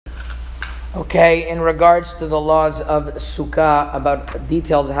Okay, in regards to the laws of sukkah, about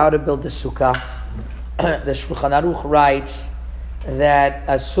details of how to build the sukkah, the Shulchan Aruch writes that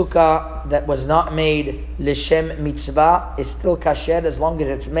a sukkah that was not made l'shem mitzvah is still kasher as long as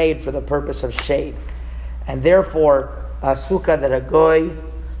it's made for the purpose of shade. And therefore, a sukkah that a goy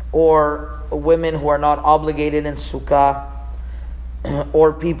or women who are not obligated in sukkah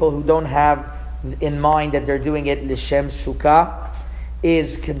or people who don't have in mind that they're doing it l'shem sukkah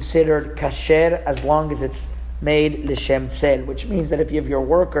is considered kasher as long as it's made l'shem tzel, which means that if you have your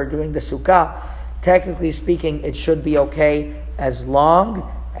worker doing the sukkah, technically speaking, it should be okay as long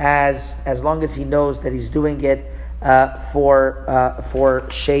as he knows that he's doing it for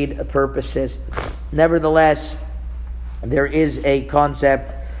shade purposes. Nevertheless, there is a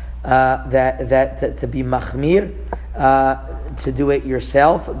concept that to be machmir, to do it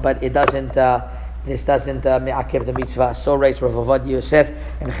yourself, but it doesn't. This doesn't me'akev the mitzvah. So writes Rav Avad Yosef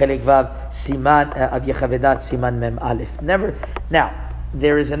in Chelik Vav Siman of Yechavedat Siman Mem Aleph. Now,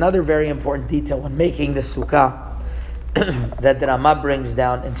 there is another very important detail when making the sukkah that the Rama brings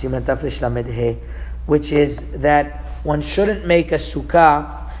down in Siman Tafresh Lamed He, which is that one shouldn't make a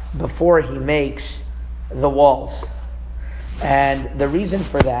sukkah before he makes the walls. And the reason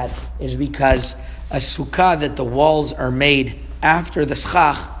for that is because a sukkah that the walls are made after the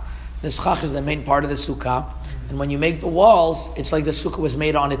sechach is the main part of the sukkah. And when you make the walls, it's like the sukkah was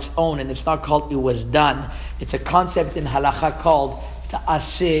made on its own, and it's not called it was done. It's a concept in halacha called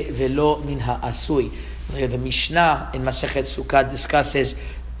ta'aseh velo min ha'asui. The Mishnah in Masechet Sukkah discusses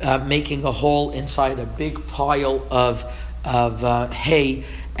making a hole inside a big pile of hay,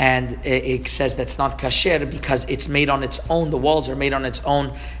 and it says that's not kasher because it's made on its own. The walls are made on its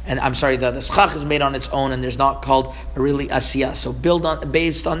own, and the sechach is made on its own, and there's not called really asiyah. So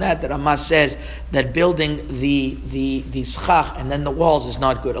based on that, the Rama says that building the sechach and then the walls is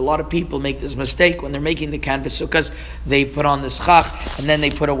not good. A lot of people make this mistake when they're making the canvas sukkahs. They put on the sechach and then they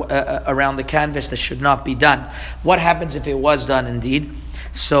put around the canvas. That should not be done. What happens if it was done indeed?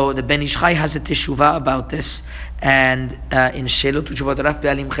 So the Ben Ish Chai has a teshuvah about this, and in Shelot Teshuvot Raf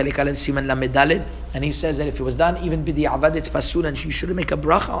Be'alim Chelik Aleph Siman Lamed Daled, and he says that if it was done even b'di avad it's pasul, and you shouldn't make a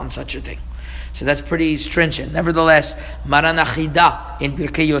bracha on such a thing. So that's pretty stringent. Nevertheless, Maran Achida in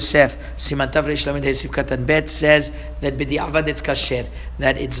Birkei Yosef Siman Tav Reish Lamed He Sivkat and Bet says that b'di avad it's kasher,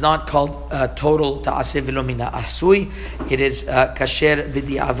 that it's not called total ta'aseh v'lo min ha'asui. It is kasher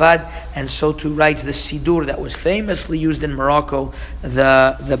b'di avad, and so too writes the Sidur that was famously used in Morocco,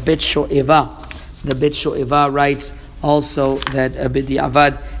 the Bet Sho'eva. The Bet Sho'eva writes also that b'di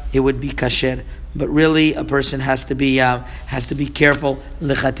avad it would be kasher. But really, a person has to be careful,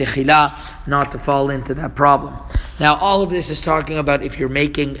 lechatechila, not to fall into that problem. Now, all of this is talking about if you're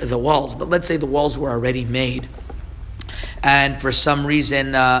making the walls. But let's say the walls were already made, and for some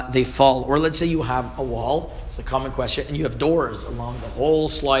reason they fall. Or let's say you have a wall. It's a common question, and you have doors along the whole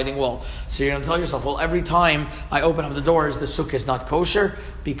sliding wall. So you're going to tell yourself, well, every time I open up the doors, the sukkah is not kosher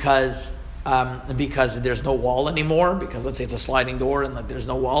because there's no wall anymore. Because let's say it's a sliding door and there's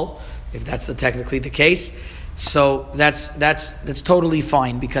no wall. If that's technically the case, so that's totally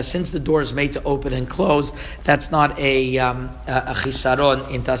fine, because since the door is made to open and close, that's not a chisaron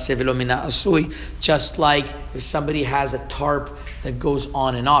in ta'aseh v'lo min ha'asui. Just like if somebody has a tarp that goes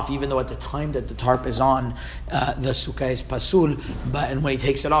on and off, even though at the time that the tarp is on, the sukkah is pasul, and when he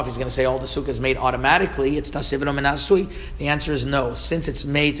takes it off, he's going to say all the sukkah is made automatically. It's ta'aseh v'lo min ha'asui. The answer is no. Since it's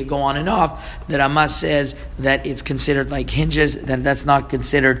made to go on and off, the Rama says that it's considered like hinges. Then that's not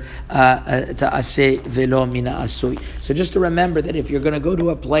considered ta'aseh v'lo min ha'asui. So just to remember that if you're going to go to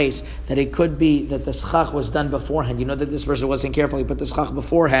a place that it could be that the sechach was done beforehand, you know that this person wasn't careful, he put the sechach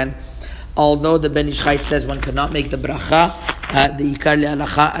beforehand. Although the Ben Ish Chai says one cannot make the bracha, the ikar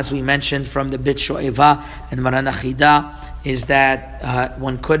le'alacha, as we mentioned from the Bet Sho'eva and Maran Achida, is that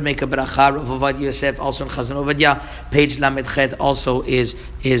one could make a bracha. Rav Avad Yosef, also in Chazon Ovadia, page Lamed Chet, also is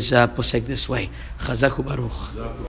posek this way. Chazak u'baruch.